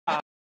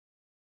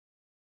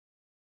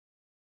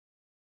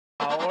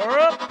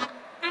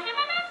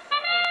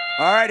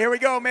All right, here we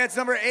go. Match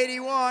number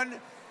 81.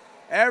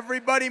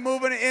 Everybody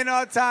moving in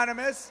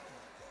autonomous.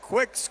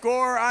 Quick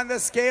score on the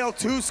scale.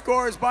 2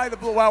 scores by the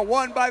blue. Well,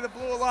 1 by the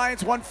Blue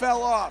Alliance, 1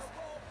 fell off.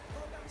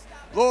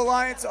 Blue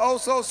Alliance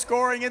also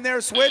scoring in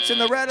their switch,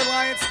 and the Red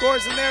Alliance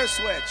scores in their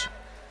switch.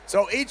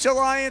 So each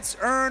alliance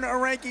earn a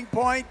ranking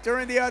point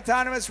during the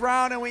autonomous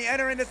round, and we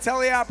enter into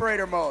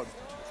teleoperator mode.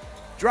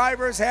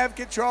 Drivers have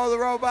control of the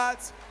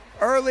robots.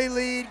 Early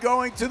lead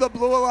going to the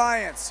Blue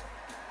Alliance.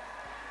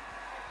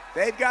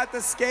 They've got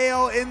the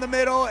scale in the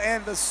middle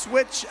and the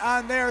switch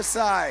on their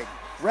side.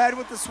 Red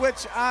with the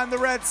switch on the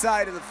red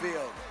side of the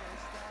field.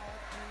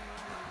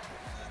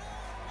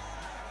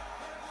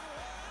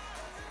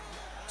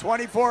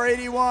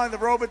 $24.81, the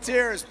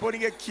Roboteers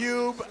putting a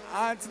cube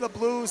onto the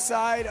blue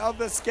side of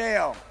the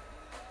scale.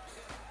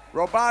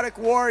 Robotic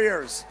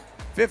Warriors,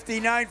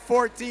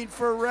 $59.14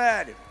 for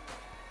red.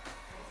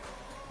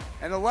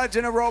 And the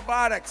Legend of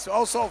Robotics,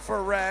 also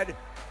for red,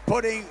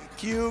 putting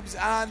cubes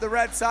on the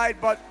red side,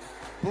 but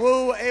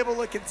blue able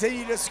to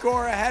continue to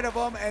score ahead of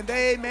them, and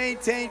they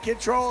maintain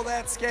control of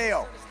that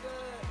scale.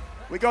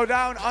 We go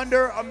down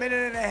under a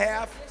minute and a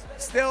half.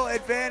 Still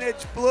advantage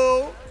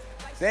blue.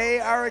 They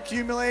are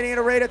accumulating at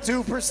a rate of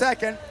 2 per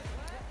second.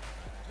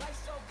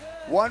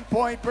 1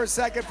 point per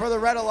second for the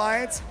Red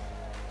Alliance.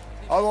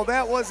 Although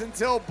that was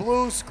until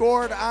blue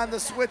scored on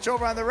the switch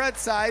over on the red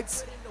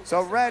sides.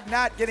 So red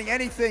not getting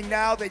anything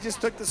now. They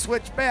just took the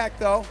switch back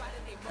though.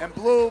 And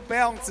blue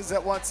balances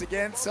it once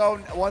again. So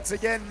once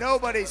again,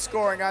 nobody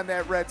scoring on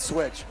that red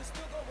switch.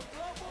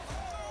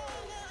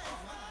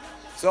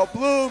 So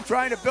blue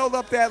trying to build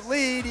up that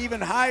lead even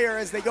higher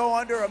as they go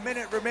under a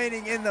minute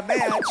remaining in the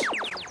match.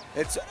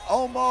 It's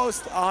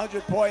almost a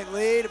 100-point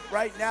lead.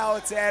 Right now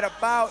it's at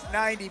about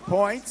 90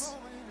 points.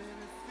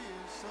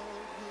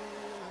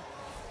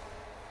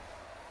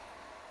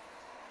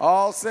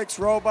 All 6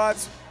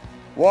 robots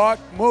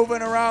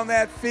moving around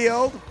that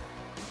field.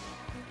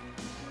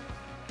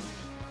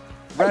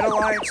 Red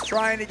Alliance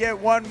trying to get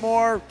 1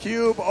 more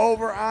cube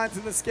over onto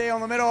the scale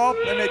in the middle. Oh,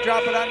 and they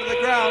drop it onto the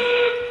ground.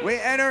 We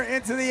enter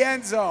into the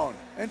end zone,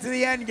 into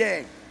the end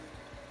game.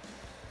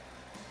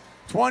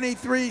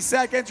 23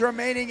 seconds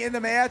remaining in the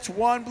match.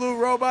 1 blue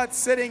robot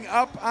sitting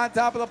up on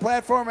top of the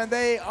platform, and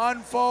they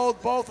unfold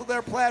both of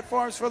their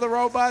platforms for the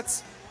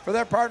robots, for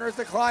their partners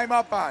to climb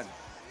up on.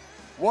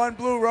 1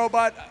 blue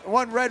robot,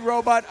 1 red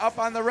robot up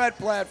on the red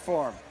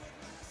platform.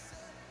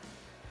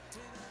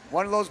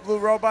 1 of those blue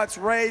robots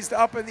raised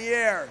up in the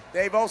air.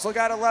 They've also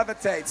got to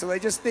levitate, so they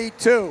just need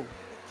 2.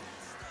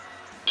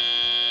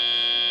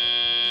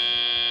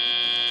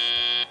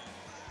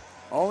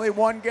 Only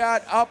 1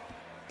 got up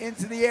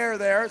into the air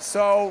there,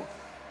 so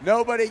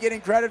nobody getting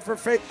credit for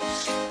faith.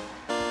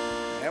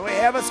 And we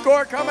have a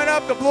score coming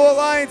up. The Blue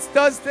Alliance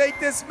does take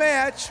this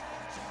match,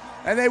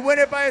 and they win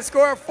it by a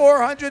score of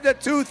 400 to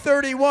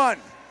 231.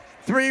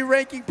 3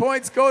 ranking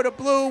points go to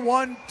blue,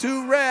 1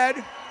 to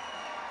red.